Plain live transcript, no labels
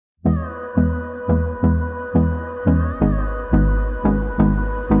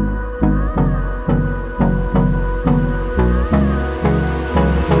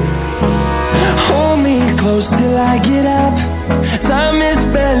I get up, time is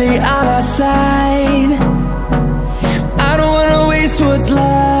barely on our side. I don't wanna waste what's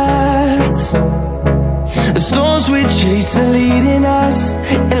left. The storms we chase are leading us,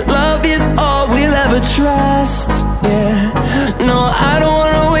 and love is all we'll ever trust. Yeah, no, I don't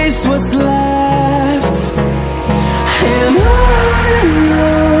wanna waste what's left. And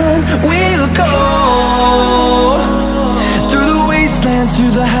on we'll go, through the wastelands,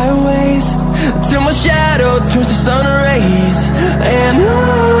 through the highways, till my shadow turns to sun rays. And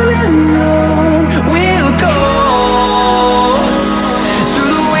on we'll go,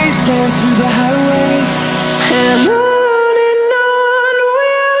 through the wastelands, through the highways, and on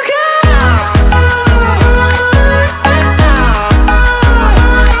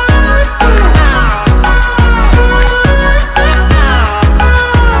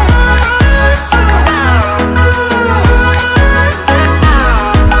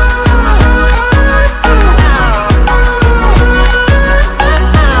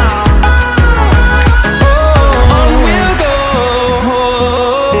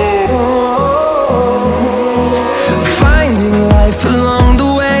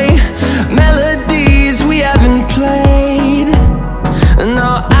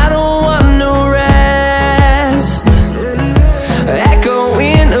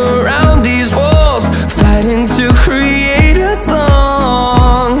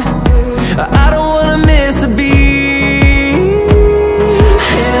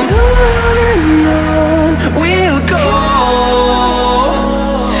we'll go.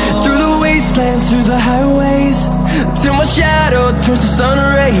 Through the highways, till my shadow turns to sun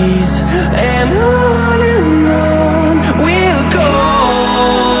rays. And on we'll go,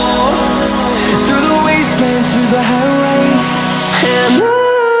 through the wastelands, through the highways, and on.